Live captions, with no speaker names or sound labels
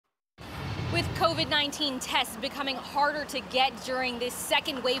With COVID-19 tests becoming harder to get during this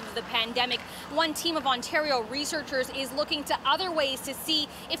second wave of the pandemic, one team of Ontario researchers is looking to other ways to see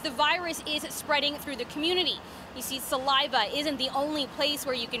if the virus is spreading through the community. You see, saliva isn't the only place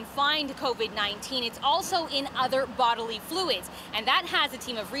where you can find COVID-19. It's also in other bodily fluids, and that has a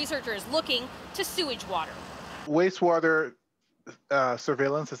team of researchers looking to sewage water. Wastewater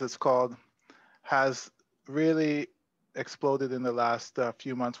surveillance, as it's called, has really exploded in the last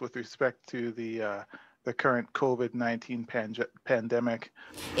few months with respect to the current COVID-19 pandemic.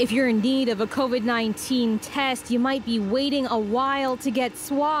 If you're in need of a COVID-19 test, you might be waiting a while to get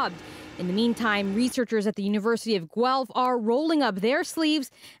swabbed. In the meantime, researchers at the University of Guelph are rolling up their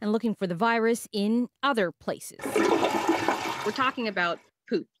sleeves and looking for the virus in other places. We're talking about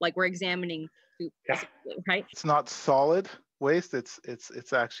poop, like we're examining poop, right? It's not solid waste,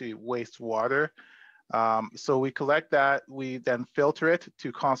 it's actually wastewater. So we collect that, we then filter it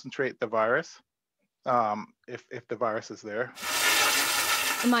to concentrate the virus, if the virus is there.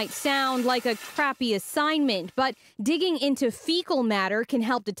 It might sound like a crappy assignment, but digging into fecal matter can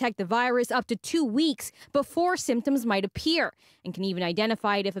help detect the virus up to 2 weeks before symptoms might appear, and can even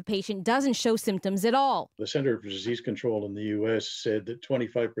identify it if a patient doesn't show symptoms at all. The Center for Disease Control in the U.S. said that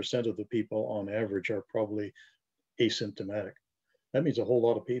 25% of the people on average are probably asymptomatic. That means a whole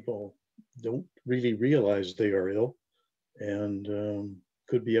lot of people don't really realize they are ill and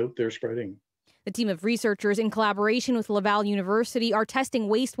could be out there spreading. The team of researchers, in collaboration with Laval University, are testing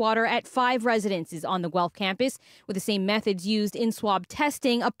wastewater at 5 residences on the Guelph campus with the same methods used in swab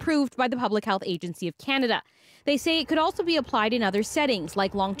testing approved by the Public Health Agency of Canada. They say it could also be applied in other settings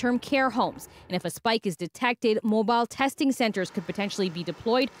like long-term care homes. And if a spike is detected, mobile testing centers could potentially be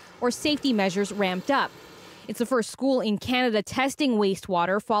deployed or safety measures ramped up. It's the first school in Canada testing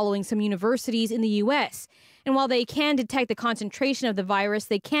wastewater following some universities in the U.S. And while they can detect the concentration of the virus,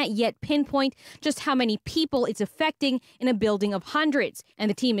 they can't yet pinpoint just how many people it's affecting in a building of hundreds. And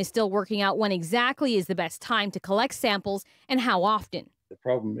the team is still working out when exactly is the best time to collect samples and how often. The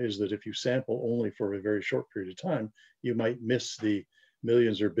problem is that if you sample only for a very short period of time, you might miss the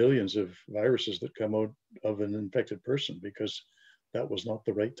millions or billions of viruses that come out of an infected person because that was not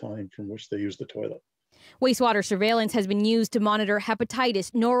the right time from which they used the toilet. Wastewater surveillance has been used to monitor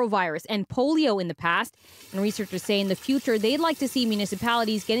hepatitis, norovirus, and polio in the past. And researchers say in the future they'd like to see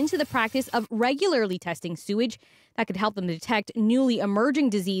municipalities get into the practice of regularly testing sewage. That could help them detect newly emerging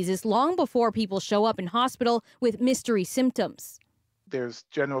diseases long before people show up in hospital with mystery symptoms. There's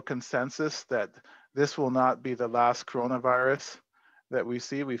general consensus that this will not be the last coronavirus that we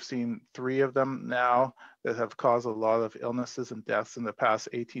see. We've seen 3 of them now that have caused a lot of illnesses and deaths in the past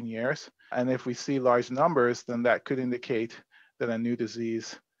 18 years. And if we see large numbers, then that could indicate that a new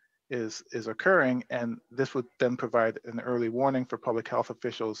disease is occurring. And this would then provide an early warning for public health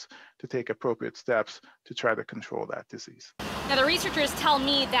officials to take appropriate steps to try to control that disease. Now, the researchers tell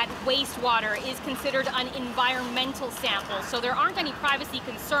me that wastewater is considered an environmental sample, so there aren't any privacy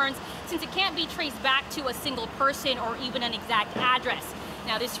concerns since it can't be traced back to a single person or even an exact address.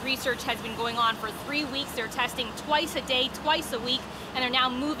 Now, this research has been going on for 3 weeks. They're testing twice a day, twice a week, and they're now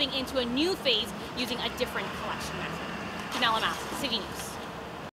moving into a new phase using a different collection method. Ginella Massa, CityNews.